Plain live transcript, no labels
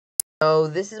So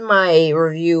this is my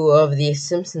review of the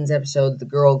Simpsons episode, The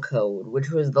Girl Code,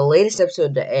 which was the latest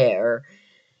episode to air,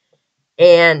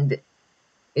 and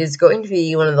is going to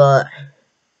be one of the...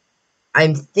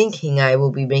 I'm thinking I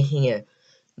will be making a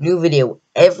new video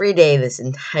every day this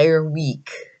entire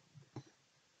week.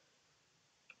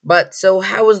 But, so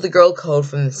how was The Girl Code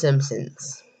from The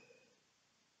Simpsons?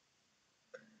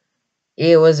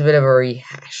 It was a bit of a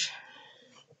rehash.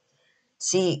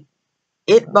 See,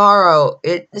 it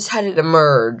decided to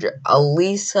merge a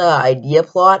Lisa idea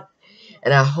plot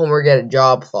and a Homer get a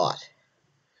job plot.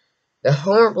 The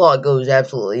Homer plot goes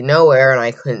absolutely nowhere, and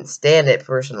I couldn't stand it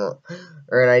personally,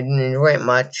 and I didn't enjoy it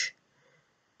much.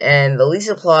 And the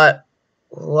Lisa plot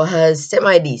was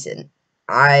semi-decent.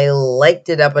 I liked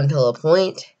it up until a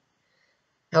point.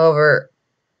 However,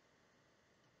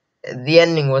 the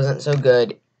ending wasn't so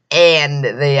good, and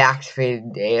they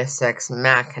activated Deus Ex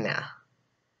Machina.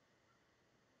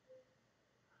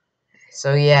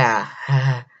 So yeah,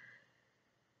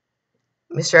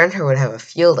 Mr. Enter would have a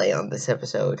field day on this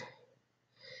episode.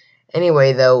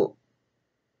 Anyway, though,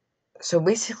 so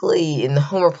basically, in the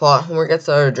Homer plot, Homer gets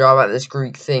a job at this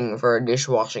Greek thing for a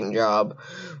dishwashing job,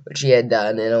 which he had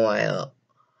done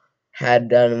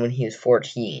when he was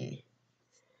 14.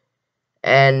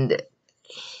 And,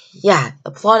 yeah,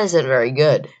 the plot isn't very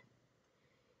good,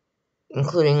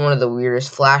 including one of the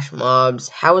weirdest flash mobs.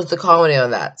 How is the comedy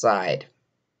on that side?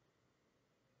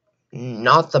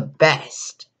 Not the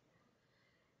best.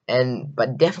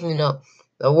 But definitely not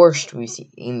the worst we've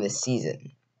seen this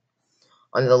season.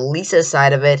 On the Lisa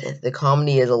side of it, the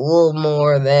comedy is a little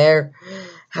more there.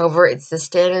 However, it's the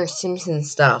standard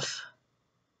Simpsons stuff.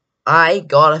 I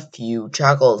got a few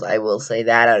chuckles, I will say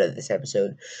that, out of this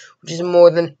episode, which is more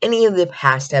than any of the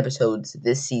past episodes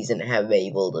this season have been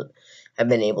able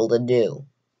to do.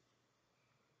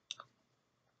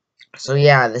 So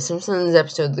yeah, the Simpsons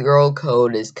episode The Girl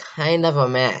Code is kind of a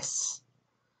mess.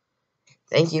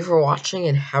 Thank you for watching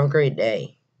and have a great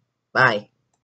day. Bye.